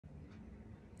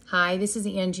Hi, this is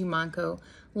Angie Monko,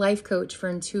 life coach for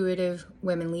intuitive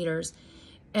women leaders.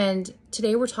 And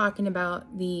today we're talking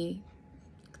about the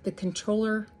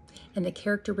controller and the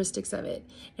characteristics of it.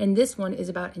 And this one is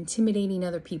about intimidating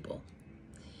other people.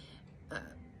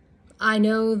 I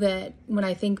know that when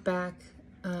I think back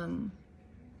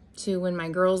to when my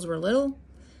girls were little,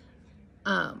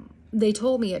 they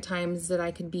told me at times that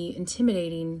I could be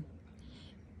intimidating.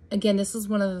 Again, this is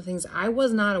one of the things I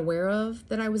was not aware of,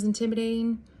 that I was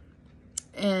intimidating.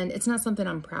 And it's not something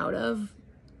I'm proud of.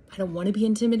 I don't want to be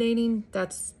intimidating.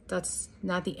 That's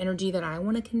not the energy that I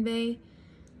want to convey.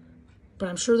 But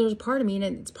I'm sure there's a part of me, and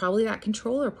it's probably that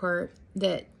controller part,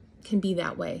 that can be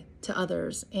that way to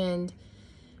others. And,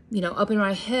 you know, up in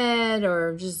my head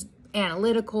or just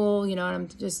analytical, you know, and I'm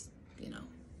just, you know,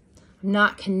 I'm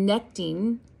not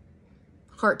connecting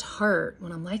heart to heart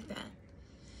when I'm like that.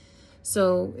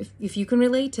 So if you can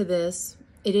relate to this,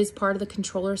 it is part of the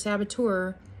controller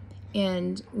saboteur.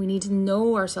 And we need to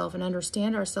know ourselves and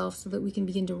understand ourselves so that we can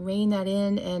begin to rein that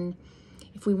in. And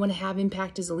if we want to have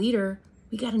impact as a leader,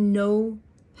 we got to know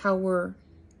how we're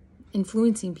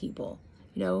influencing people,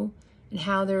 you know, and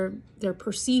how they're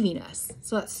perceiving us.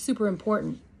 So that's super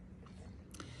important.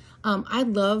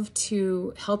 I'd love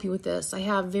to help you with this. I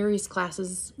have various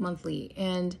classes monthly,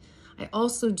 and I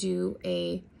also do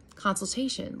a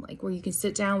consultation, like where you can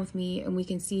sit down with me and we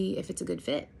can see if it's a good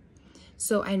fit.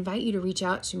 So I invite you to reach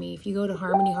out to me. If you go to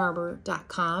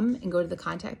harmonyharbor.com and go to the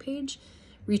contact page,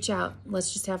 reach out.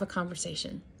 Let's just have a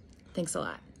conversation. Thanks a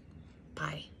lot.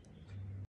 Bye.